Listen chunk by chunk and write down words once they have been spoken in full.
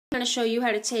I'm going to show you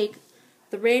how to take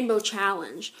the Rainbow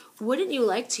Challenge. Wouldn't you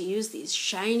like to use these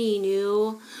shiny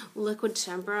new liquid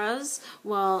temperas?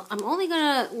 Well, I'm only going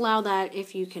to allow that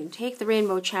if you can take the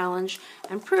Rainbow Challenge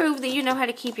and prove that you know how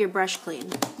to keep your brush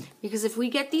clean. Because if we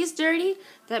get these dirty,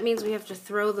 that means we have to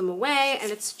throw them away,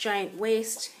 and it's a giant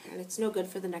waste, and it's no good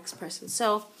for the next person.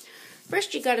 So,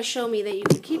 first you got to show me that you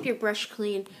can keep your brush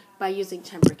clean by using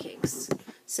tempera cakes.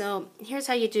 So, here's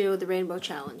how you do the Rainbow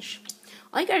Challenge.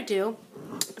 All you got to do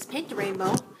is paint the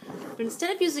rainbow, but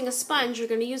instead of using a sponge, you're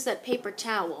going to use that paper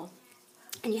towel.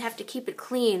 And you have to keep it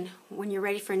clean when you're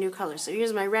ready for a new color. So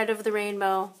here's my red of the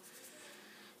rainbow.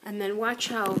 And then watch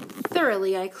how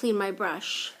thoroughly I clean my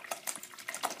brush.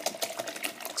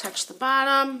 Touch the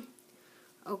bottom.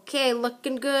 Okay,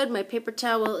 looking good. My paper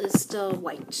towel is still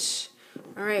white.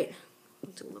 Alright,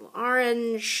 do a little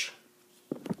orange.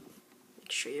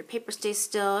 Make sure your paper stays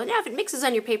still. Now, if it mixes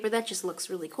on your paper, that just looks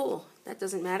really cool. That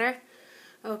doesn't matter.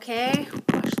 Okay,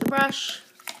 wash the brush.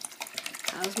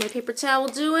 How's my paper towel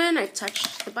doing? I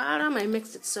touched the bottom. I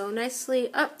mixed it so nicely.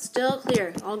 Oh, still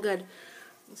clear. All good.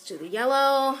 Let's do the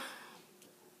yellow.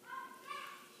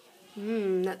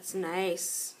 That's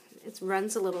nice. It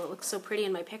runs a little. It looks so pretty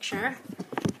in my picture.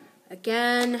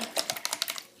 Again.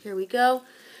 Here we go.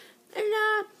 And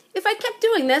if I kept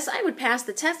doing this, I would pass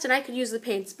the test and I could use the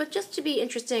paints. But just to be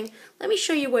interesting, let me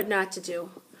show you what not to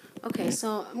do. Okay,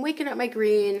 so I'm waking up my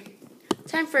green.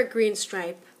 Time for a green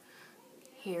stripe.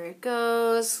 Here it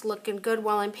goes. Looking good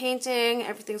while I'm painting.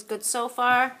 Everything's good so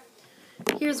far.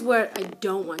 Here's what I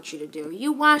don't want you to do.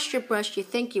 You washed your brush. You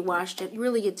think you washed it.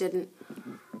 Really, you didn't.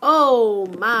 Oh,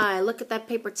 my. Look at that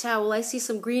paper towel. I see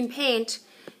some green paint.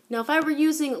 Now, if I were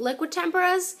using liquid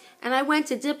temperas and I went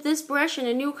to dip this brush in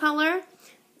a new color,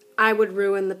 I would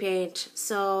ruin the paint.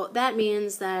 So that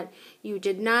means that you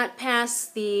did not pass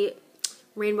the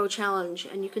Rainbow Challenge,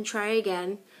 and you can try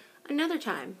again another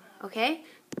time, okay?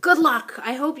 Good luck.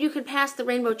 I hope you can pass the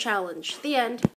Rainbow Challenge. The end.